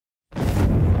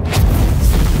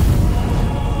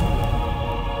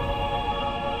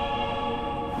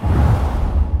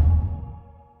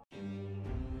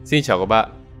Xin chào các bạn.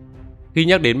 Khi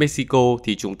nhắc đến Mexico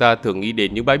thì chúng ta thường nghĩ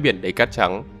đến những bãi biển đầy cát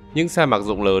trắng, những sa mạc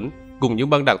rộng lớn cùng những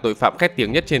băng đảng tội phạm khét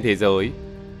tiếng nhất trên thế giới.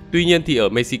 Tuy nhiên thì ở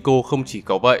Mexico không chỉ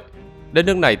có vậy. Đất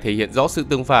nước này thể hiện rõ sự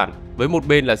tương phản, với một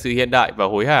bên là sự hiện đại và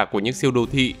hối hả của những siêu đô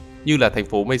thị như là thành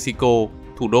phố Mexico,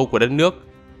 thủ đô của đất nước.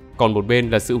 Còn một bên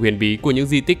là sự huyền bí của những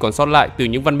di tích còn sót lại từ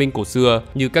những văn minh cổ xưa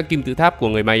như các kim tự tháp của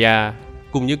người Maya,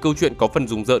 cùng những câu chuyện có phần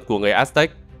rùng rợn của người Aztec.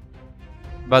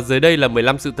 Và dưới đây là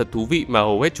 15 sự thật thú vị mà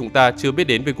hầu hết chúng ta chưa biết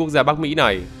đến về quốc gia Bắc Mỹ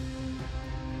này.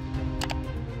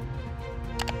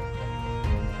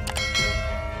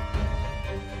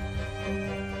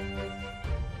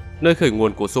 Nơi khởi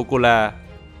nguồn của sô-cô-la.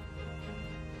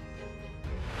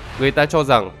 Người ta cho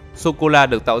rằng sô-cô-la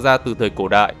được tạo ra từ thời cổ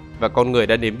đại và con người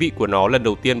đã nếm vị của nó lần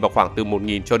đầu tiên vào khoảng từ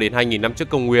 1.000 cho đến 2.000 năm trước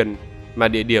công nguyên, mà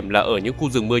địa điểm là ở những khu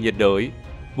rừng mưa nhiệt đới.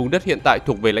 Vùng đất hiện tại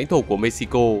thuộc về lãnh thổ của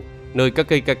Mexico, nơi các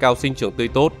cây cacao sinh trưởng tươi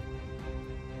tốt.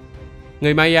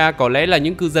 Người Maya có lẽ là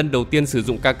những cư dân đầu tiên sử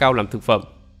dụng cacao làm thực phẩm.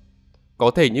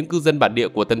 Có thể những cư dân bản địa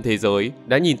của tân thế giới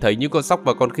đã nhìn thấy những con sóc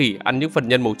và con khỉ ăn những phần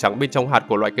nhân màu trắng bên trong hạt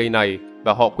của loại cây này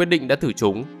và họ quyết định đã thử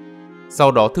chúng.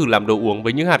 Sau đó thử làm đồ uống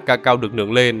với những hạt cacao được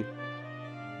nướng lên.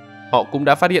 Họ cũng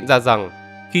đã phát hiện ra rằng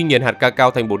khi nghiền hạt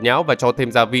cacao thành bột nhão và cho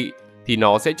thêm gia vị thì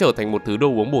nó sẽ trở thành một thứ đồ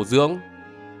uống bổ dưỡng.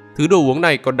 Thứ đồ uống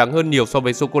này còn đắng hơn nhiều so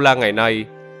với sô-cô-la ngày nay.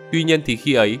 Tuy nhiên thì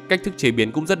khi ấy, cách thức chế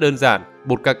biến cũng rất đơn giản,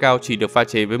 bột cacao chỉ được pha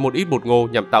chế với một ít bột ngô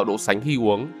nhằm tạo độ sánh khi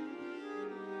uống.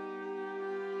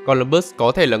 Columbus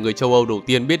có thể là người châu Âu đầu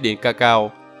tiên biết đến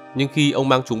cacao, nhưng khi ông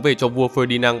mang chúng về cho vua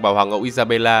Ferdinand và hoàng hậu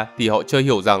Isabella thì họ chưa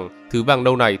hiểu rằng thứ vàng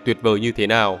nâu này tuyệt vời như thế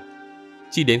nào.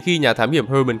 Chỉ đến khi nhà thám hiểm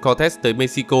Herman Cortés tới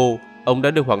Mexico, ông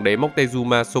đã được hoàng đế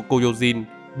Moctezuma Xocoyotzin,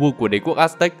 vua của đế quốc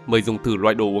Aztec mời dùng thử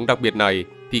loại đồ uống đặc biệt này,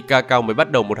 thì cacao mới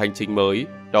bắt đầu một hành trình mới,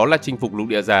 đó là chinh phục lục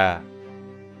địa già.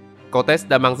 Cortés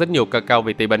đã mang rất nhiều cacao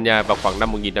về Tây Ban Nha vào khoảng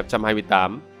năm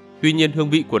 1528. Tuy nhiên hương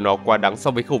vị của nó quá đắng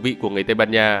so với khẩu vị của người Tây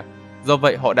Ban Nha. Do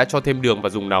vậy họ đã cho thêm đường và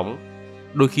dùng nóng.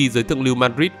 Đôi khi giới thượng lưu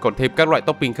Madrid còn thêm các loại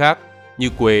topping khác như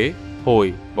quế,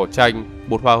 hồi, vỏ chanh,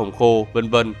 bột hoa hồng khô, vân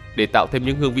vân để tạo thêm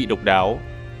những hương vị độc đáo.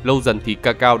 Lâu dần thì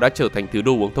cacao đã trở thành thứ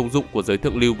đồ uống thông dụng của giới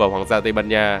thượng lưu và hoàng gia Tây Ban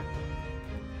Nha.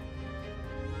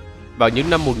 Vào những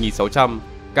năm 1600,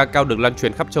 cacao được lan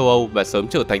truyền khắp châu Âu và sớm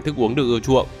trở thành thức uống được ưa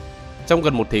chuộng. Trong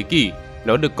gần một thế kỷ,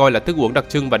 nó được coi là thức uống đặc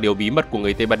trưng và điều bí mật của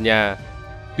người Tây Ban Nha.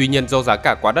 Tuy nhiên do giá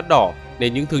cả quá đắt đỏ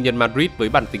nên những thương nhân Madrid với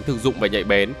bản tính thực dụng và nhạy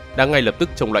bén đã ngay lập tức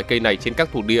trồng loại cây này trên các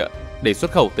thổ địa để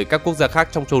xuất khẩu tới các quốc gia khác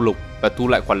trong châu lục và thu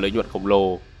lại khoản lợi nhuận khổng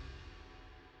lồ.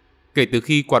 Kể từ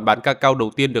khi quán bán cacao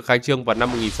đầu tiên được khai trương vào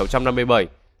năm 1657,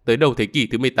 tới đầu thế kỷ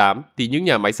thứ 18 thì những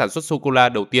nhà máy sản xuất sô-cô-la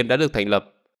đầu tiên đã được thành lập.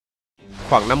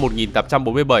 Khoảng năm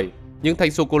 1847, những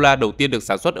thanh sô-cô-la đầu tiên được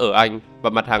sản xuất ở Anh và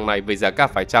mặt hàng này với giá cả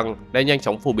phải chăng đã nhanh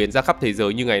chóng phổ biến ra khắp thế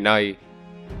giới như ngày nay.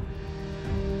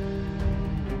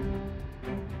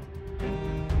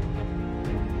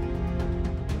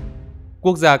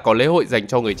 Quốc gia có lễ hội dành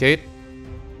cho người chết.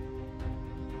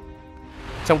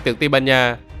 Trong tiếng Tây Ban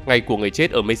Nha, ngày của người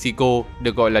chết ở Mexico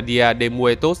được gọi là Dia de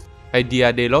Muertos hay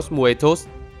Dia de los Muertos.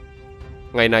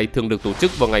 Ngày này thường được tổ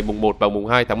chức vào ngày mùng 1 và mùng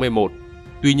 2 tháng 11.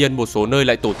 Tuy nhiên một số nơi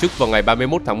lại tổ chức vào ngày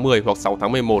 31 tháng 10 hoặc 6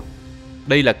 tháng 11.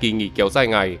 Đây là kỳ nghỉ kéo dài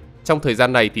ngày. Trong thời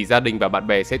gian này thì gia đình và bạn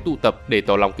bè sẽ tụ tập để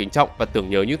tỏ lòng kính trọng và tưởng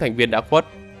nhớ những thành viên đã khuất.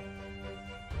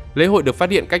 Lễ hội được phát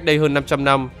hiện cách đây hơn 500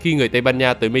 năm khi người Tây Ban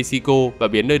Nha tới Mexico và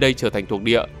biến nơi đây trở thành thuộc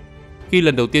địa. Khi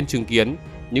lần đầu tiên chứng kiến,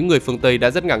 những người phương Tây đã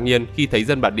rất ngạc nhiên khi thấy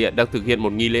dân bản địa đang thực hiện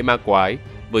một nghi lễ ma quái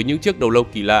với những chiếc đầu lâu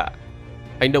kỳ lạ.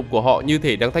 Hành động của họ như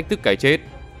thể đang thách thức cái chết.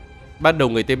 Ban đầu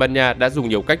người Tây Ban Nha đã dùng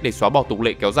nhiều cách để xóa bỏ tục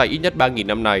lệ kéo dài ít nhất 3.000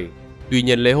 năm này. Tuy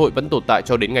nhiên lễ hội vẫn tồn tại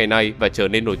cho đến ngày nay và trở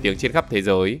nên nổi tiếng trên khắp thế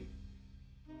giới.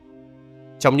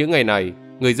 Trong những ngày này,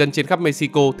 người dân trên khắp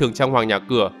Mexico thường trang hoàng nhà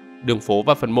cửa, đường phố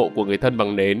và phần mộ của người thân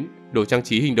bằng nến, đồ trang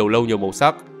trí hình đầu lâu nhiều màu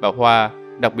sắc và hoa,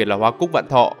 đặc biệt là hoa cúc vạn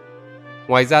thọ.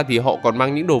 Ngoài ra thì họ còn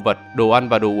mang những đồ vật, đồ ăn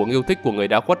và đồ uống yêu thích của người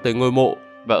đã khuất tới ngôi mộ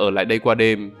và ở lại đây qua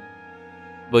đêm.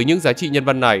 Với những giá trị nhân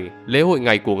văn này, lễ hội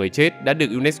ngày của người chết đã được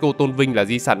UNESCO tôn vinh là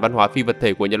di sản văn hóa phi vật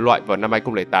thể của nhân loại vào năm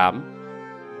 2008.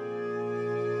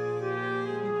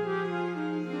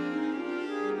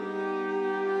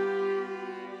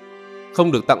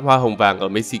 Không được tặng hoa hồng vàng ở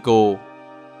Mexico.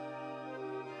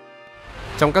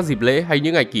 Trong các dịp lễ hay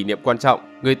những ngày kỷ niệm quan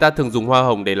trọng, người ta thường dùng hoa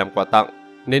hồng để làm quà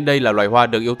tặng, nên đây là loài hoa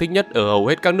được yêu thích nhất ở hầu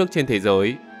hết các nước trên thế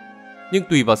giới. Nhưng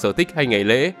tùy vào sở thích hay ngày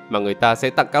lễ mà người ta sẽ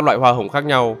tặng các loại hoa hồng khác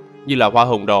nhau, như là hoa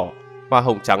hồng đỏ, hoa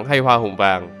hồng trắng hay hoa hồng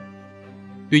vàng.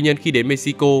 Tuy nhiên khi đến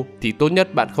Mexico thì tốt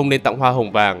nhất bạn không nên tặng hoa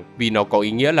hồng vàng vì nó có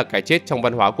ý nghĩa là cái chết trong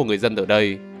văn hóa của người dân ở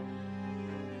đây.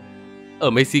 Ở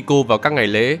Mexico vào các ngày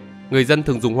lễ, người dân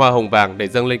thường dùng hoa hồng vàng để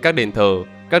dâng lên các đền thờ,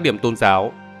 các điểm tôn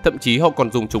giáo, thậm chí họ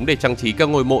còn dùng chúng để trang trí các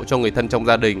ngôi mộ cho người thân trong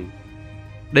gia đình.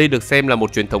 Đây được xem là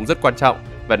một truyền thống rất quan trọng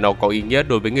và nó có ý nghĩa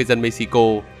đối với người dân Mexico,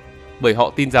 bởi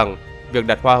họ tin rằng việc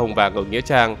đặt hoa hồng vàng ở nghĩa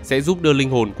trang sẽ giúp đưa linh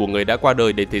hồn của người đã qua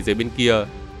đời đến thế giới bên kia.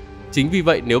 Chính vì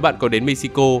vậy, nếu bạn có đến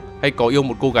Mexico hay có yêu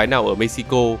một cô gái nào ở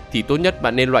Mexico thì tốt nhất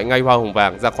bạn nên loại ngay hoa hồng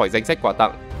vàng ra khỏi danh sách quà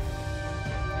tặng.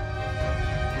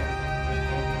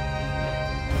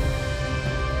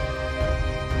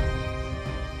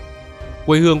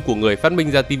 Quê hương của người phát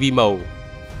minh ra TV màu.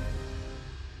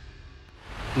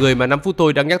 Người mà 5 phút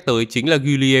thôi đang nhắc tới chính là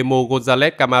Guillermo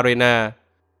González Camarena.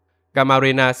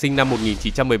 Camarena sinh năm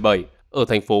 1917 ở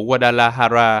thành phố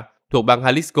Guadalajara thuộc bang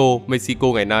Jalisco, Mexico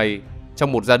ngày nay,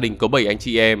 trong một gia đình có 7 anh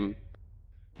chị em.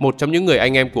 Một trong những người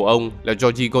anh em của ông là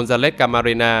Jorge González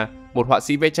Camarena, một họa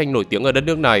sĩ vẽ tranh nổi tiếng ở đất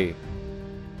nước này.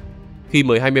 Khi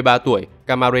mới 23 tuổi,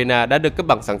 Camarena đã được cấp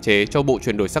bằng sáng chế cho bộ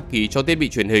chuyển đổi sắc ký cho thiết bị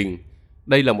truyền hình.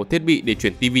 Đây là một thiết bị để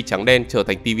chuyển TV trắng đen trở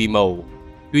thành TV màu.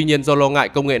 Tuy nhiên, do lo ngại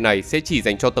công nghệ này sẽ chỉ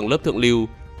dành cho tầng lớp thượng lưu,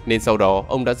 nên sau đó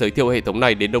ông đã giới thiệu hệ thống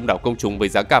này đến đông đảo công chúng với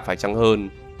giá cả phải chăng hơn.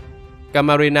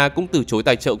 Camarena cũng từ chối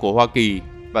tài trợ của Hoa Kỳ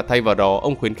và thay vào đó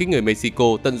ông khuyến khích người Mexico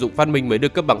tận dụng phát minh mới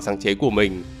được cấp bằng sáng chế của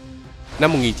mình.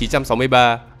 Năm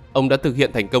 1963, ông đã thực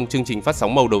hiện thành công chương trình phát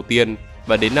sóng màu đầu tiên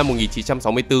và đến năm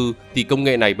 1964 thì công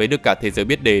nghệ này mới được cả thế giới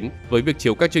biết đến với việc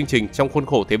chiếu các chương trình trong khuôn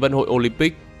khổ Thế vận hội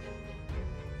Olympic.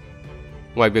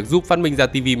 Ngoài việc giúp phát minh ra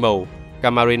TV màu,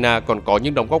 Camarena còn có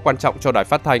những đóng góp quan trọng cho đài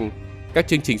phát thanh, các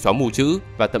chương trình xóa mù chữ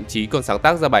và thậm chí còn sáng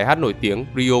tác ra bài hát nổi tiếng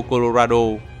Rio Colorado.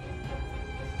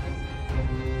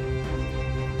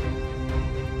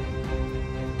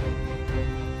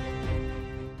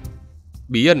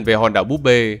 Bí ẩn về hòn đảo búp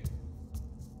bê.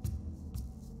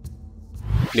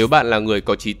 Nếu bạn là người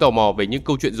có trí tò mò về những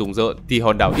câu chuyện rùng rợn thì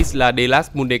hòn đảo Isla de las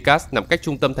Muñecas nằm cách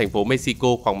trung tâm thành phố Mexico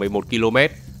khoảng 11 km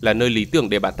là nơi lý tưởng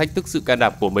để bạn thách thức sự can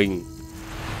đảm của mình.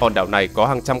 Hòn đảo này có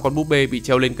hàng trăm con búp bê bị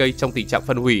treo lên cây trong tình trạng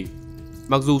phân hủy.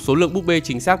 Mặc dù số lượng búp bê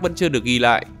chính xác vẫn chưa được ghi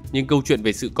lại, nhưng câu chuyện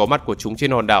về sự có mặt của chúng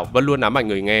trên hòn đảo vẫn luôn ám ảnh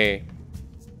người nghe.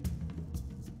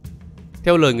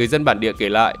 Theo lời người dân bản địa kể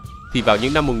lại, thì vào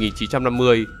những năm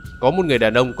 1950, có một người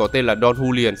đàn ông có tên là Don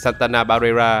Julian Santana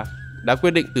Barrera đã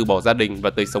quyết định từ bỏ gia đình và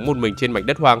tới sống một mình trên mảnh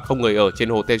đất hoang không người ở trên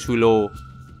hồ Tesuilo.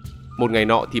 Một ngày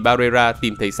nọ thì Barrera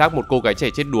tìm thấy xác một cô gái trẻ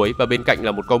chết đuối và bên cạnh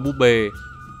là một con búp bê.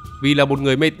 Vì là một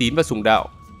người mê tín và sùng đạo,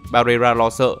 Barrera lo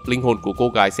sợ linh hồn của cô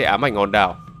gái sẽ ám ảnh hòn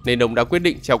đảo, nên ông đã quyết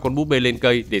định treo con búp bê lên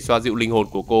cây để xoa dịu linh hồn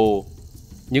của cô.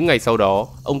 Những ngày sau đó,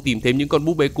 ông tìm thêm những con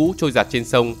búp bê cũ trôi dạt trên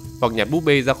sông hoặc nhặt búp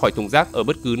bê ra khỏi thùng rác ở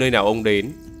bất cứ nơi nào ông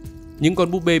đến. Những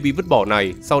con búp bê bị vứt bỏ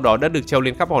này sau đó đã được treo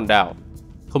lên khắp hòn đảo.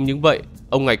 Không những vậy,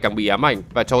 ông ngày càng bị ám ảnh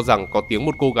và cho rằng có tiếng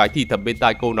một cô gái thì thầm bên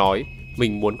tai cô nói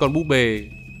mình muốn con búp bê.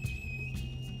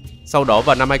 Sau đó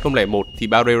vào năm 2001 thì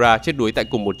Barrera chết đuối tại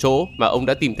cùng một chỗ mà ông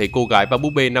đã tìm thấy cô gái và búp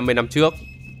bê 50 năm trước.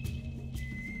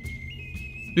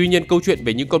 Tuy nhiên, câu chuyện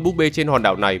về những con búp bê trên hòn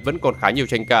đảo này vẫn còn khá nhiều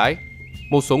tranh cãi.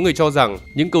 Một số người cho rằng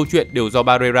những câu chuyện đều do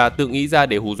Barrera tự nghĩ ra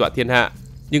để hù dọa thiên hạ,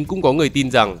 nhưng cũng có người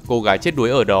tin rằng cô gái chết đuối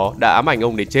ở đó đã ám ảnh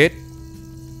ông đến chết.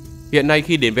 Hiện nay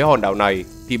khi đến với hòn đảo này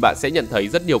thì bạn sẽ nhận thấy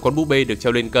rất nhiều con búp bê được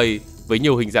treo lên cây với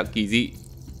nhiều hình dạng kỳ dị.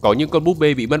 Có những con búp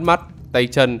bê bị mất mắt, tay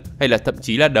chân hay là thậm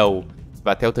chí là đầu.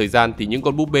 Và theo thời gian thì những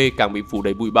con búp bê càng bị phủ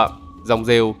đầy bụi bặm, rong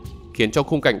rêu, khiến cho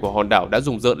khung cảnh của hòn đảo đã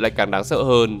rùng rợn lại càng đáng sợ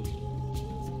hơn.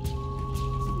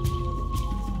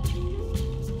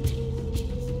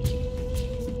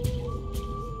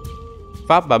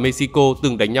 Pháp và Mexico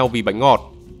từng đánh nhau vì bánh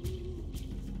ngọt.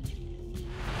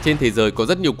 Trên thế giới có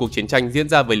rất nhiều cuộc chiến tranh diễn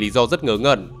ra với lý do rất ngớ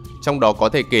ngẩn, trong đó có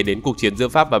thể kể đến cuộc chiến giữa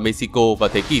Pháp và Mexico vào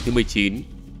thế kỷ thứ 19.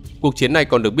 Cuộc chiến này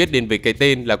còn được biết đến với cái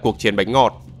tên là cuộc chiến bánh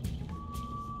ngọt.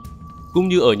 Cũng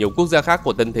như ở nhiều quốc gia khác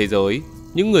của tân thế giới,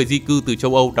 những người di cư từ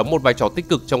châu Âu đóng một vai trò tích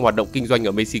cực trong hoạt động kinh doanh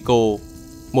ở Mexico.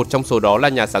 Một trong số đó là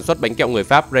nhà sản xuất bánh kẹo người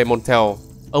Pháp Remontel.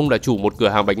 Ông là chủ một cửa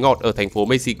hàng bánh ngọt ở thành phố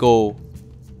Mexico.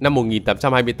 Năm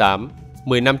 1828,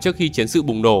 10 năm trước khi chiến sự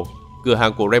bùng nổ, cửa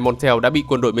hàng của Remontel đã bị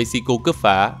quân đội Mexico cướp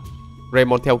phá.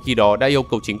 Remontel khi đó đã yêu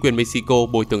cầu chính quyền Mexico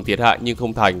bồi thường thiệt hại nhưng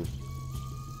không thành.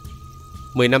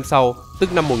 10 năm sau,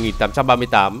 tức năm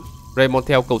 1838,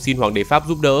 Remontel cầu xin hoàng đế Pháp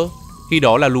giúp đỡ, khi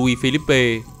đó là Louis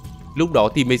Philippe. Lúc đó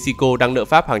thì Mexico đang nợ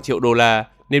Pháp hàng triệu đô la,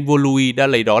 nên vua Louis đã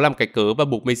lấy đó làm cái cớ và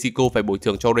buộc Mexico phải bồi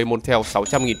thường cho Remontel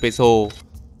 600.000 peso.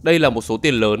 Đây là một số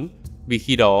tiền lớn, vì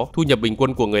khi đó thu nhập bình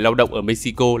quân của người lao động ở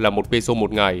Mexico là 1 peso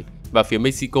một ngày, và phía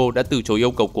Mexico đã từ chối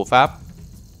yêu cầu của Pháp.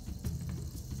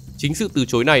 Chính sự từ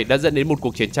chối này đã dẫn đến một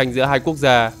cuộc chiến tranh giữa hai quốc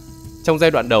gia. Trong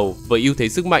giai đoạn đầu, với ưu thế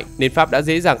sức mạnh nên Pháp đã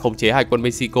dễ dàng khống chế hải quân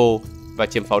Mexico và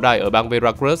chiếm pháo đài ở bang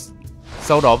Veracruz.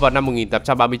 Sau đó vào năm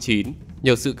 1839,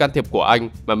 nhờ sự can thiệp của Anh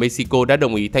mà Mexico đã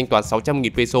đồng ý thanh toán 600.000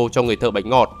 peso cho người thợ bánh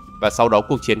ngọt, và sau đó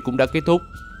cuộc chiến cũng đã kết thúc.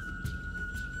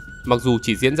 Mặc dù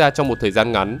chỉ diễn ra trong một thời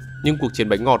gian ngắn, nhưng cuộc chiến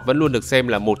bánh ngọt vẫn luôn được xem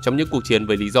là một trong những cuộc chiến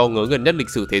với lý do ngớ ngẩn nhất lịch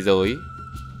sử thế giới.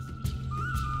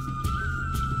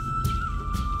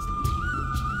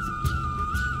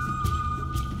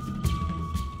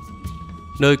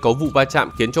 Nơi có vụ va chạm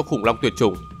khiến cho khủng long tuyệt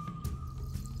chủng.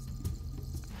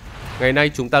 Ngày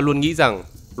nay chúng ta luôn nghĩ rằng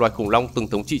loài khủng long từng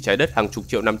thống trị trái đất hàng chục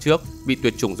triệu năm trước bị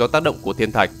tuyệt chủng do tác động của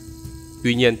thiên thạch.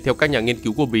 Tuy nhiên, theo các nhà nghiên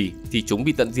cứu của Bỉ thì chúng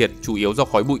bị tận diệt chủ yếu do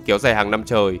khói bụi kéo dài hàng năm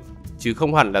trời, chứ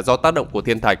không hẳn là do tác động của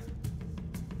thiên thạch.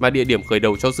 Mà địa điểm khởi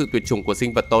đầu cho sự tuyệt chủng của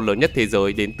sinh vật to lớn nhất thế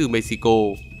giới đến từ Mexico.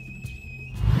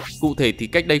 Cụ thể thì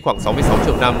cách đây khoảng 66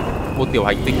 triệu năm, một tiểu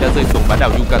hành tinh đã rơi xuống bán đảo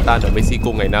Yucatan ở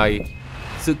Mexico ngày nay.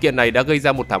 Sự kiện này đã gây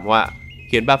ra một thảm họa,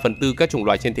 khiến 3/4 các chủng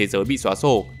loài trên thế giới bị xóa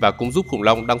sổ và cũng giúp khủng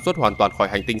long đăng xuất hoàn toàn khỏi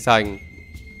hành tinh xanh.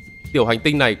 Tiểu hành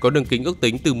tinh này có đường kính ước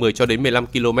tính từ 10 cho đến 15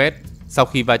 km. Sau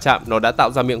khi va chạm, nó đã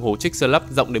tạo ra miệng hố Chicxulub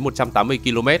rộng đến 180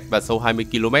 km và sâu 20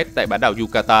 km tại bán đảo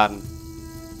Yucatan.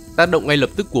 Tác động ngay lập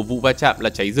tức của vụ va chạm là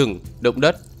cháy rừng, động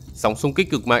đất, sóng xung kích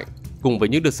cực mạnh cùng với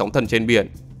những đợt sóng thần trên biển.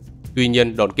 Tuy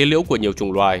nhiên, đòn kết liễu của nhiều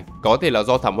chủng loài có thể là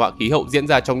do thảm họa khí hậu diễn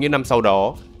ra trong những năm sau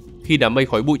đó, khi đám mây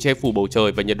khói bụi che phủ bầu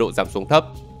trời và nhiệt độ giảm xuống thấp.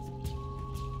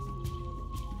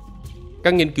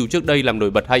 Các nghiên cứu trước đây làm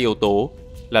nổi bật hai yếu tố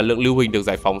là lượng lưu huỳnh được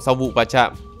giải phóng sau vụ va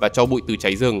chạm và tro bụi từ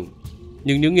cháy rừng.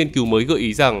 Nhưng những nghiên cứu mới gợi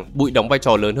ý rằng bụi đóng vai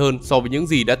trò lớn hơn so với những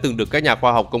gì đã từng được các nhà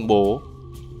khoa học công bố.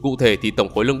 Cụ thể thì tổng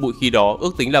khối lượng bụi khi đó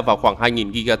ước tính là vào khoảng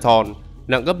 2.000 gigaton,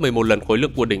 nặng gấp 11 lần khối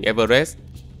lượng của đỉnh Everest.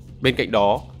 Bên cạnh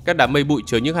đó, các đám mây bụi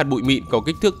chứa những hạt bụi mịn có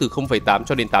kích thước từ 0,8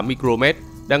 cho đến 8 micromet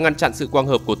đã ngăn chặn sự quang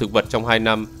hợp của thực vật trong 2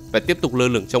 năm và tiếp tục lơ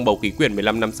lửng trong bầu khí quyển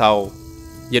 15 năm sau.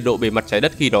 Nhiệt độ bề mặt trái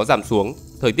đất khi đó giảm xuống,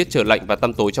 thời tiết trở lạnh và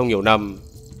tăm tối trong nhiều năm.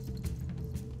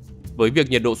 Với việc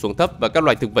nhiệt độ xuống thấp và các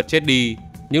loài thực vật chết đi,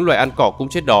 những loài ăn cỏ cũng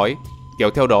chết đói, kéo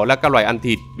theo đó là các loài ăn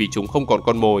thịt vì chúng không còn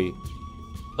con mồi.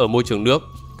 Ở môi trường nước,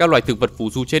 các loài thực vật phù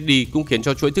du chết đi cũng khiến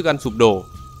cho chuỗi thức ăn sụp đổ.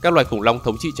 Các loài khủng long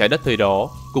thống trị trái đất thời đó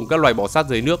cùng các loài bò sát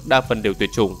dưới nước đa phần đều tuyệt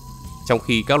chủng, trong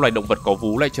khi các loài động vật có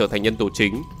vú lại trở thành nhân tố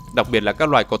chính, đặc biệt là các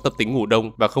loài có tập tính ngủ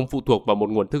đông và không phụ thuộc vào một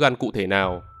nguồn thức ăn cụ thể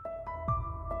nào.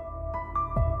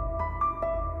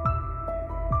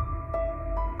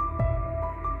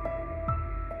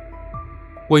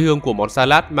 Quê hương của món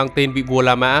salad mang tên vị vua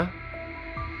La Mã.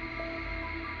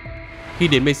 Khi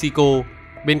đến Mexico,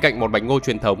 bên cạnh món bánh ngô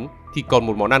truyền thống thì còn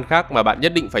một món ăn khác mà bạn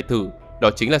nhất định phải thử, đó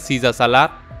chính là Caesar salad.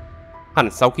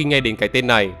 Hẳn sau khi nghe đến cái tên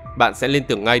này, bạn sẽ liên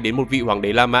tưởng ngay đến một vị hoàng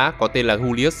đế La Mã có tên là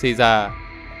Julius Caesar.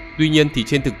 Tuy nhiên thì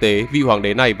trên thực tế, vị hoàng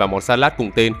đế này và món salad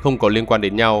cùng tên không có liên quan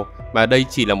đến nhau, mà đây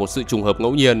chỉ là một sự trùng hợp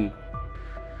ngẫu nhiên.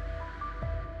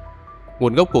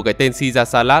 Nguồn gốc của cái tên Caesar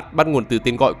salad bắt nguồn từ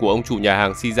tên gọi của ông chủ nhà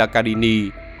hàng Caesar Cardini.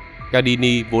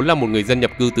 Cardini vốn là một người dân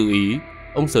nhập cư từ Ý.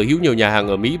 Ông sở hữu nhiều nhà hàng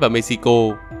ở Mỹ và Mexico.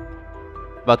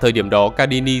 Vào thời điểm đó,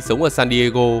 Cardini sống ở San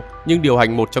Diego nhưng điều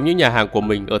hành một trong những nhà hàng của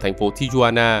mình ở thành phố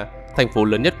Tijuana, thành phố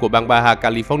lớn nhất của bang Baja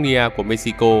California của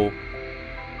Mexico.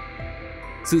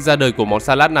 Sự ra đời của món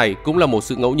salad này cũng là một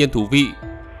sự ngẫu nhiên thú vị.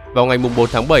 Vào ngày 4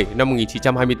 tháng 7 năm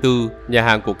 1924, nhà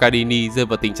hàng của Cardini rơi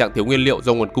vào tình trạng thiếu nguyên liệu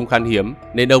do nguồn cung khan hiếm,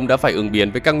 nên ông đã phải ứng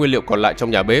biến với các nguyên liệu còn lại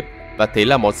trong nhà bếp, và thế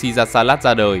là món Caesar salad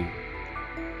ra đời.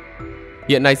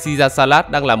 Hiện nay Caesar salad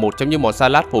đang là một trong những món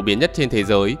salad phổ biến nhất trên thế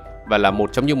giới và là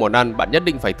một trong những món ăn bạn nhất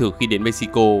định phải thử khi đến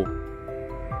Mexico.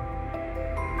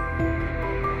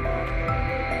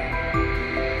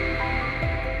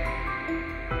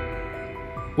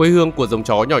 Quê hương của giống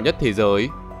chó nhỏ nhất thế giới.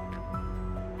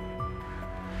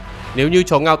 Nếu như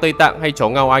chó ngao Tây Tạng hay chó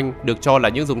ngao Anh được cho là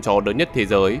những giống chó lớn nhất thế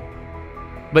giới,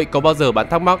 vậy có bao giờ bạn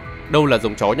thắc mắc đâu là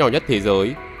giống chó nhỏ nhất thế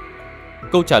giới?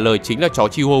 Câu trả lời chính là chó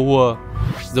Chihuahua.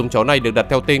 Giống chó này được đặt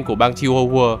theo tên của bang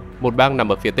Chihuahua, một bang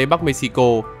nằm ở phía tây bắc Mexico,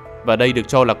 và đây được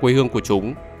cho là quê hương của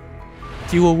chúng.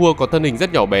 Chihuahua có thân hình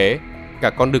rất nhỏ bé, cả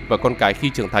con đực và con cái khi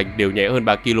trưởng thành đều nhẹ hơn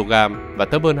 3 kg và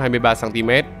thấp hơn 23 cm.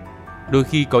 Đôi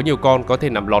khi có nhiều con có thể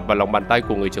nằm lọt vào lòng bàn tay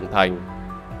của người trưởng thành.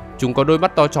 Chúng có đôi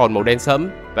mắt to tròn màu đen sẫm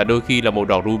và đôi khi là màu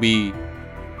đỏ ruby.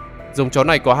 Giống chó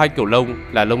này có hai kiểu lông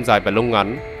là lông dài và lông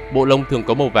ngắn. Bộ lông thường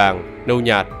có màu vàng, nâu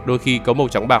nhạt, đôi khi có màu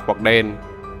trắng bạc hoặc đen.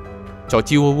 Chó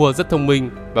Chihuahua rất thông minh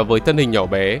và với thân hình nhỏ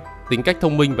bé, tính cách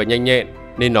thông minh và nhanh nhẹn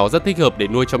nên nó rất thích hợp để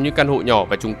nuôi trong những căn hộ nhỏ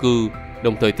và chung cư,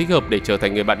 đồng thời thích hợp để trở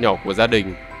thành người bạn nhỏ của gia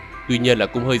đình. Tuy nhiên là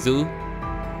cũng hơi dữ.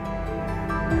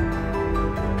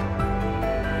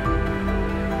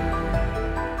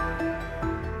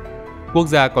 Quốc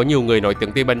gia có nhiều người nói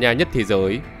tiếng Tây Ban Nha nhất thế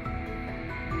giới.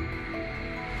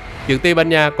 Tiếng Tây Ban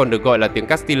Nha còn được gọi là tiếng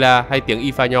Castilla hay tiếng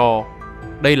Ifanya.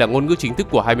 Đây là ngôn ngữ chính thức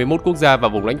của 21 quốc gia và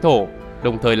vùng lãnh thổ,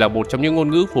 đồng thời là một trong những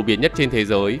ngôn ngữ phổ biến nhất trên thế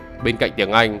giới, bên cạnh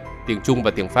tiếng Anh, tiếng Trung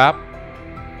và tiếng Pháp.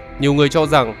 Nhiều người cho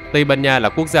rằng Tây Ban Nha là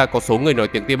quốc gia có số người nói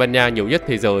tiếng Tây Ban Nha nhiều nhất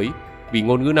thế giới, vì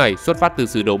ngôn ngữ này xuất phát từ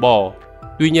xứ đấu bò.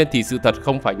 Tuy nhiên thì sự thật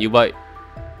không phải như vậy.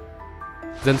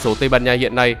 Dân số Tây Ban Nha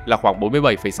hiện nay là khoảng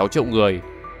 47,6 triệu người,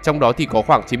 trong đó thì có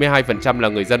khoảng 92% là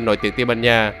người dân nói tiếng Tây Ban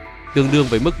Nha, tương đương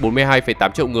với mức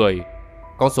 42,8 triệu người.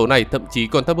 Con số này thậm chí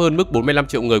còn thấp hơn mức 45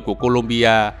 triệu người của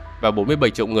Colombia và 47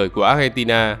 triệu người của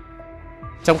Argentina.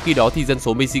 Trong khi đó thì dân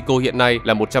số Mexico hiện nay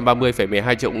là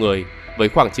 130,12 triệu người, với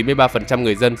khoảng 93%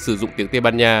 người dân sử dụng tiếng Tây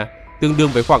Ban Nha, tương đương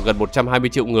với khoảng gần 120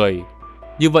 triệu người.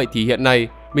 Như vậy thì hiện nay,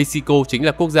 Mexico chính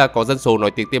là quốc gia có dân số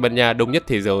nói tiếng Tây Ban Nha đông nhất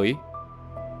thế giới.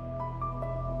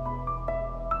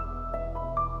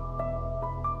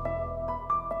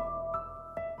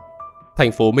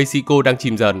 Thành phố Mexico đang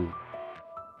chìm dần.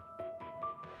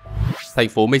 Thành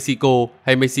phố Mexico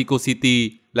hay Mexico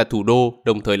City là thủ đô,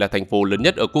 đồng thời là thành phố lớn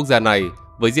nhất ở quốc gia này,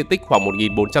 với diện tích khoảng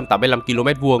 1.485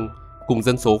 km², cùng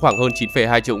dân số khoảng hơn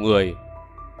 9,2 triệu người.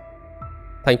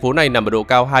 Thành phố này nằm ở độ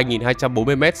cao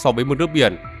 2.240m so với mực nước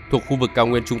biển, thuộc khu vực cao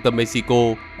nguyên trung tâm Mexico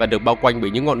và được bao quanh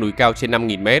bởi những ngọn núi cao trên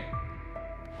 5.000m.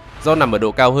 Do nằm ở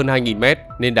độ cao hơn 2.000m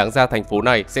nên đáng ra thành phố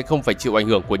này sẽ không phải chịu ảnh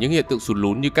hưởng của những hiện tượng sụt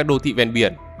lún như các đô thị ven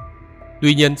biển.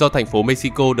 Tuy nhiên do thành phố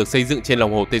Mexico được xây dựng trên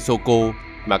lòng hồ Texcoco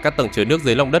mà các tầng chứa nước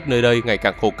dưới lòng đất nơi đây ngày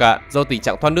càng khô cạn do tình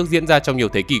trạng thoát nước diễn ra trong nhiều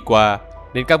thế kỷ qua,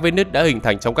 nên các vết nứt đã hình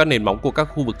thành trong các nền móng của các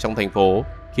khu vực trong thành phố,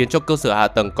 khiến cho cơ sở hạ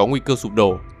tầng có nguy cơ sụp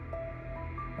đổ.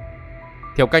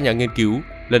 Theo các nhà nghiên cứu,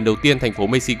 lần đầu tiên thành phố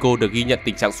Mexico được ghi nhận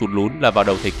tình trạng sụt lún là vào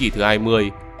đầu thế kỷ thứ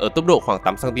 20 ở tốc độ khoảng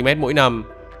 8 cm mỗi năm.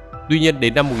 Tuy nhiên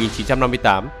đến năm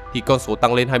 1958 thì con số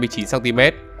tăng lên 29 cm.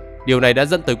 Điều này đã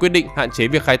dẫn tới quyết định hạn chế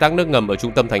việc khai thác nước ngầm ở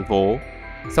trung tâm thành phố.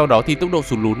 Sau đó thì tốc độ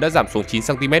sụt lún đã giảm xuống 9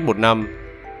 cm một năm.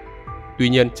 Tuy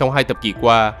nhiên trong 2 thập kỷ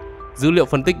qua, dữ liệu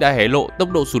phân tích đã hé lộ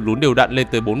tốc độ sụt lún đều đặn lên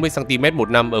tới 40 cm một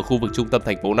năm ở khu vực trung tâm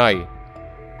thành phố này.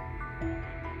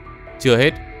 Chưa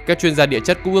hết, các chuyên gia địa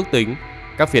chất cũng ước tính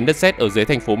các phiến đất sét ở dưới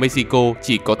thành phố Mexico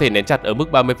chỉ có thể nén chặt ở mức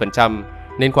 30%,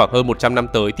 nên khoảng hơn 100 năm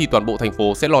tới thì toàn bộ thành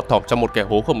phố sẽ lọt thỏm trong một cái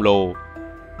hố khổng lồ.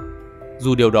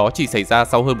 Dù điều đó chỉ xảy ra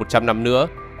sau hơn 100 năm nữa,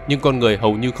 nhưng con người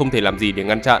hầu như không thể làm gì để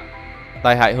ngăn chặn.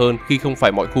 Tai hại hơn khi không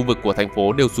phải mọi khu vực của thành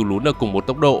phố đều sụt lún ở cùng một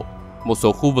tốc độ. Một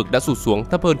số khu vực đã sụt xuống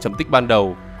thấp hơn trầm tích ban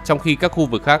đầu, trong khi các khu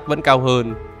vực khác vẫn cao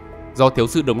hơn. Do thiếu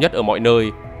sự đồng nhất ở mọi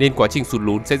nơi, nên quá trình sụt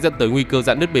lún sẽ dẫn tới nguy cơ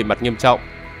rạn nứt bề mặt nghiêm trọng,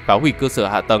 phá hủy cơ sở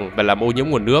hạ tầng và làm ô nhiễm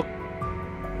nguồn nước.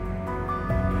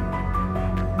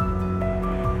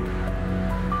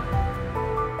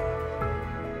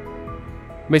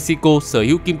 Mexico sở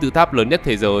hữu kim tự tháp lớn nhất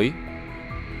thế giới.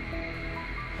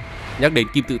 Nhắc đến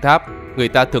kim tự tháp, người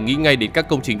ta thường nghĩ ngay đến các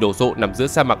công trình đồ sộ nằm giữa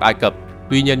sa mạc Ai Cập.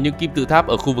 Tuy nhiên những kim tự tháp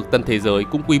ở khu vực Tân Thế Giới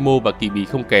cũng quy mô và kỳ bí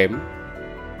không kém.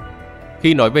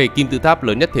 Khi nói về kim tự tháp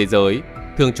lớn nhất thế giới,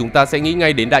 thường chúng ta sẽ nghĩ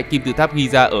ngay đến đại kim tự tháp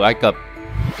Giza ở Ai Cập.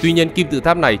 Tuy nhiên kim tự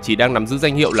tháp này chỉ đang nắm giữ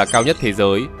danh hiệu là cao nhất thế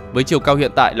giới, với chiều cao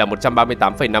hiện tại là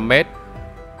 138,5m.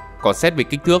 Còn xét về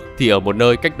kích thước thì ở một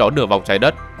nơi cách đó nửa vòng trái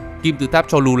đất, kim tự tháp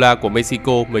Cholula của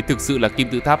Mexico mới thực sự là kim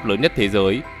tự tháp lớn nhất thế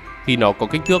giới, khi nó có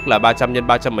kích thước là 300 x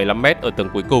 315m ở tầng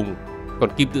cuối cùng, còn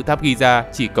kim tự tháp Giza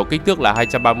chỉ có kích thước là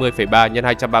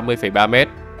 230,3 x 230,3m.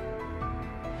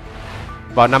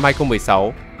 Vào năm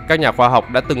 2016, các nhà khoa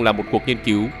học đã từng làm một cuộc nghiên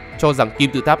cứu cho rằng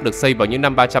kim tự tháp được xây vào những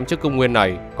năm 300 trước công nguyên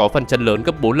này có phần chân lớn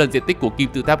gấp 4 lần diện tích của kim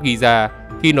tự tháp Giza,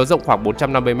 khi nó rộng khoảng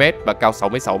 450m và cao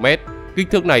 66m.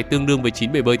 Kích thước này tương đương với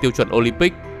 9 bể bơi tiêu chuẩn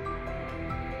Olympic.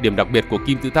 Điểm đặc biệt của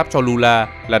kim tự tháp Cholula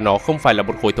là nó không phải là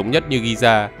một khối thống nhất như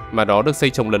Giza, mà nó được xây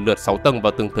chồng lần lượt 6 tầng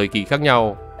vào từng thời kỳ khác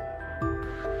nhau.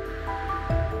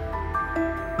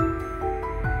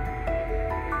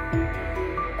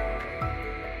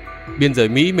 Biên giới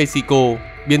Mỹ-Mexico,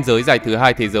 biên giới dài thứ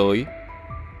 2 thế giới.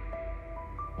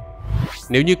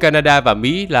 Nếu như Canada và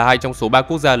Mỹ là hai trong số 3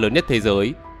 quốc gia lớn nhất thế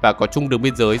giới và có chung đường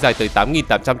biên giới dài tới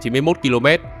 8.891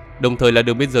 km, đồng thời là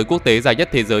đường biên giới quốc tế dài nhất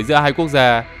thế giới giữa hai quốc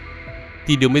gia,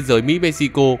 thì đường biên giới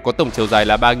Mỹ-Mexico có tổng chiều dài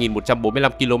là 3.145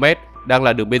 km, đang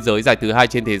là đường biên giới dài thứ 2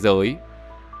 trên thế giới.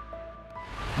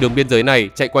 Đường biên giới này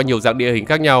chạy qua nhiều dạng địa hình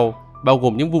khác nhau, bao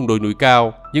gồm những vùng đồi núi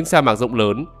cao, những sa mạc rộng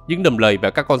lớn, những đầm lầy và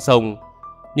các con sông.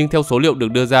 Nhưng theo số liệu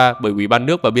được đưa ra bởi Ủy ban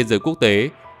nước và biên giới quốc tế,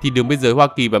 thì đường biên giới Hoa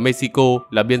Kỳ và Mexico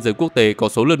là biên giới quốc tế có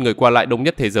số lượt người qua lại đông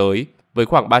nhất thế giới, với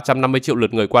khoảng 350 triệu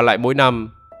lượt người qua lại mỗi năm.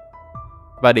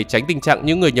 Và để tránh tình trạng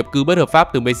những người nhập cư bất hợp pháp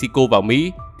từ Mexico vào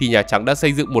Mỹ, thì Nhà Trắng đã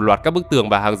xây dựng một loạt các bức tường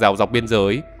và hàng rào dọc biên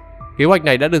giới. Kế hoạch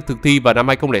này đã được thực thi vào năm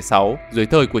 2006 dưới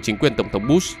thời của chính quyền Tổng thống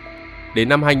Bush. Đến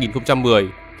năm 2010,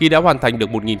 khi đã hoàn thành được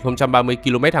 1.030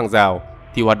 km hàng rào,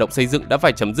 thì hoạt động xây dựng đã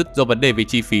phải chấm dứt do vấn đề về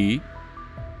chi phí.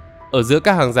 Ở giữa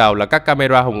các hàng rào là các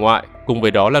camera hồng ngoại, cùng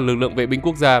với đó là lực lượng vệ binh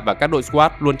quốc gia và các đội SWAT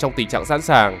luôn trong tình trạng sẵn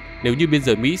sàng nếu như biên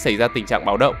giới Mỹ xảy ra tình trạng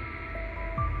báo động.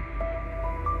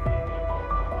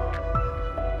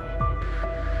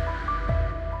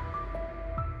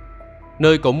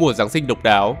 nơi có mùa Giáng sinh độc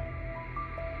đáo.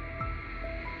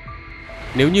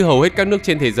 Nếu như hầu hết các nước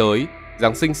trên thế giới,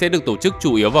 Giáng sinh sẽ được tổ chức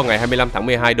chủ yếu vào ngày 25 tháng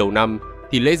 12 đầu năm,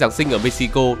 thì lễ Giáng sinh ở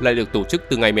Mexico lại được tổ chức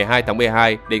từ ngày 12 tháng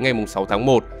 12 đến ngày 6 tháng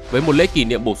 1 với một lễ kỷ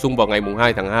niệm bổ sung vào ngày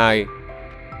 2 tháng 2.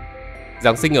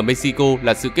 Giáng sinh ở Mexico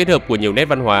là sự kết hợp của nhiều nét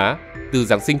văn hóa, từ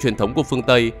Giáng sinh truyền thống của phương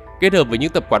Tây kết hợp với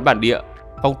những tập quán bản địa,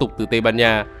 phong tục từ Tây Ban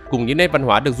Nha cùng những nét văn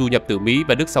hóa được du nhập từ Mỹ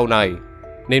và Đức sau này.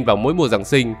 Nên vào mỗi mùa Giáng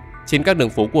sinh, trên các đường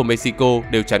phố của Mexico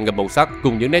đều tràn ngập màu sắc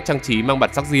cùng những nét trang trí mang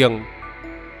bản sắc riêng.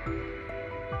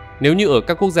 Nếu như ở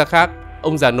các quốc gia khác,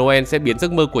 ông già Noel sẽ biến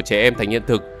giấc mơ của trẻ em thành hiện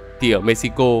thực, thì ở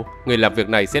Mexico, người làm việc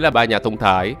này sẽ là ba nhà thông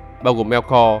thái, bao gồm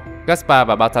Melchor, Gaspar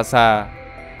và Baltasar.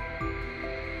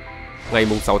 Ngày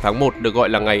 6 tháng 1 được gọi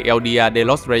là ngày El Dia de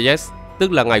los Reyes,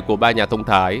 tức là ngày của ba nhà thông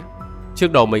thái.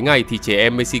 Trước đó mấy ngày thì trẻ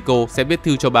em Mexico sẽ viết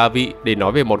thư cho ba vị để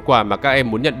nói về món quà mà các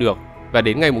em muốn nhận được, và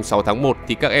đến ngày 6 tháng 1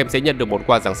 thì các em sẽ nhận được món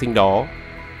quà Giáng sinh đó.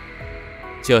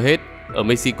 Chưa hết, ở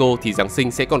Mexico thì Giáng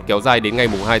sinh sẽ còn kéo dài đến ngày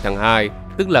 2 tháng 2,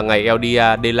 tức là ngày El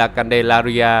Dia de la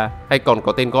Candelaria, hay còn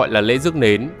có tên gọi là lễ rước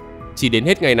nến. Chỉ đến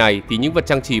hết ngày này thì những vật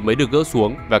trang trí mới được gỡ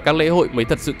xuống và các lễ hội mới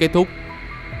thật sự kết thúc.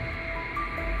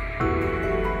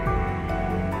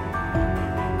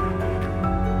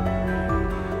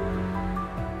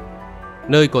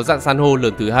 Nơi có rạn san hô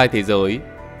lớn thứ hai thế giới.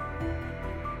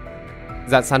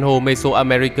 Rạn san hô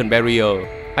Mesoamerican Barrier,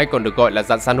 hay còn được gọi là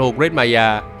rạn san hô Great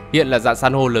Maya, hiện là rạn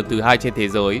san hô lớn thứ hai trên thế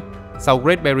giới, sau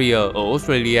Great Barrier ở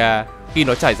Australia, khi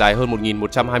nó trải dài hơn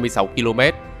 1.126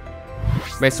 km.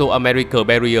 Mesoamerican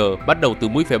Barrier bắt đầu từ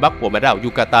mũi phía bắc của bán đảo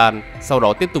Yucatan, sau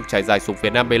đó tiếp tục trải dài xuống phía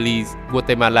nam Belize,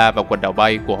 Guatemala và quần đảo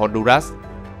Bay của Honduras.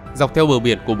 Dọc theo bờ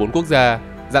biển của 4 quốc gia,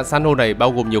 rạn san hô này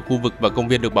bao gồm nhiều khu vực và công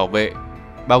viên được bảo vệ,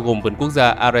 bao gồm vườn quốc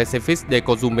gia Arrecifes de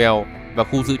Cozumel và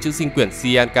khu dự trữ sinh quyển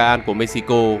Siancaan của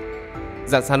Mexico,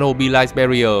 rạn san hô Belize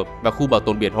Barrier và khu bảo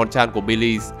tồn biển Honchan của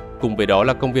Belize, cùng với đó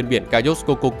là công viên biển Cayos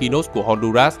Cocoquinos của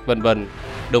Honduras, vân vân.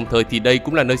 Đồng thời thì đây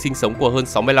cũng là nơi sinh sống của hơn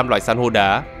 65 loài san hô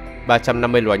đá,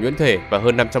 350 loài nhuyễn thể và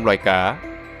hơn 500 loài cá.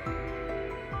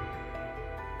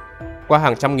 Qua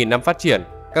hàng trăm nghìn năm phát triển,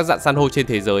 các rạn san hô trên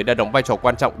thế giới đã đóng vai trò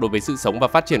quan trọng đối với sự sống và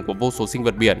phát triển của vô số sinh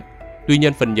vật biển. Tuy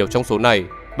nhiên, phần nhiều trong số này,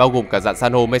 bao gồm cả rạn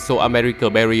san hô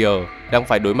Mesoamerican Barrier, đang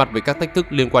phải đối mặt với các thách thức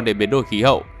liên quan đến biến đổi khí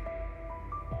hậu.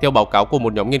 Theo báo cáo của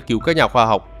một nhóm nghiên cứu các nhà khoa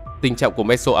học, tình trạng của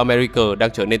Mesoamerica đang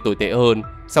trở nên tồi tệ hơn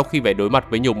sau khi phải đối mặt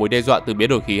với nhiều mối đe dọa từ biến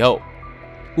đổi khí hậu.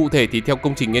 Cụ thể thì theo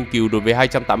công trình nghiên cứu đối với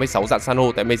 286 rạn san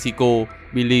hô tại Mexico,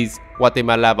 Belize,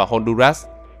 Guatemala và Honduras,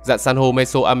 rạn san hô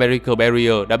Mesoamerican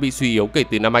Barrier đã bị suy yếu kể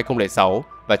từ năm 2006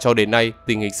 và cho đến nay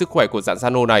tình hình sức khỏe của rạn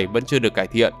san hô này vẫn chưa được cải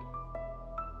thiện.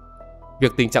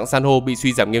 Việc tình trạng san hô bị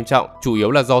suy giảm nghiêm trọng chủ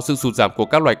yếu là do sự sụt giảm của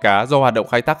các loài cá do hoạt động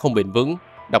khai thác không bền vững,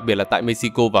 đặc biệt là tại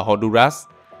Mexico và Honduras.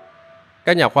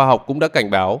 Các nhà khoa học cũng đã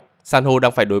cảnh báo san hô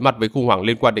đang phải đối mặt với khủng hoảng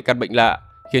liên quan đến căn bệnh lạ,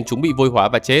 khiến chúng bị vôi hóa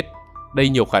và chết. Đây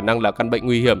nhiều khả năng là căn bệnh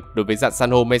nguy hiểm đối với rạn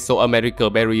san hô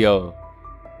Mesoamerican Barrier.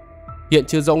 Hiện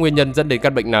chưa rõ nguyên nhân dẫn đến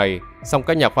căn bệnh này, song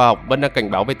các nhà khoa học vẫn đang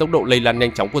cảnh báo về tốc độ lây lan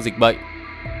nhanh chóng của dịch bệnh.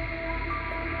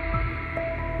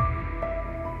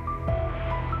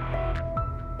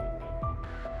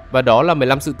 Và đó là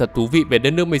 15 sự thật thú vị về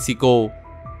đất nước Mexico.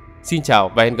 Xin chào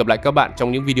và hẹn gặp lại các bạn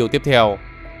trong những video tiếp theo.